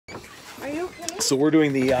Are you okay? So we're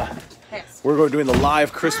doing the doing the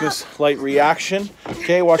live Christmas light reaction.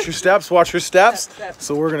 Okay, watch your steps, watch her steps.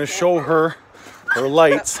 So we're gonna show her her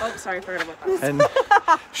lights. Oh, sorry, I forgot about that. And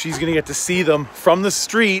she's gonna get to see them from the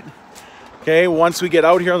street. Okay, once we get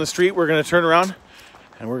out here on the street, we're gonna turn around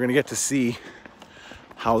and we're gonna get to see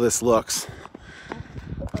how this looks.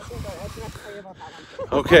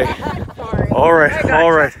 Okay. All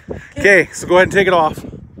right. Okay, so go ahead and take it off.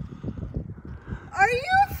 Are you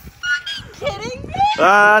fucking kidding me?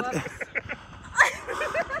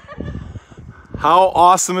 How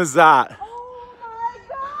awesome is that? Oh my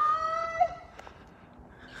god!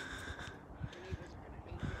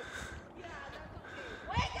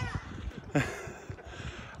 Wake up!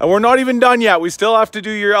 And we're not even done yet. We still have to do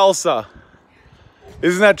your Elsa.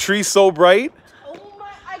 Isn't that tree so bright? Oh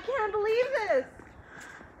my, I can't believe this!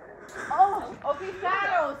 Oh, okay,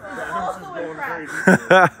 Shadows is also impressed.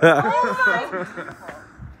 Oh my!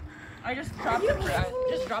 I just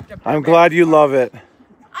dropped it. I'm glad you love it.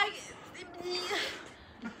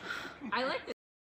 I like this.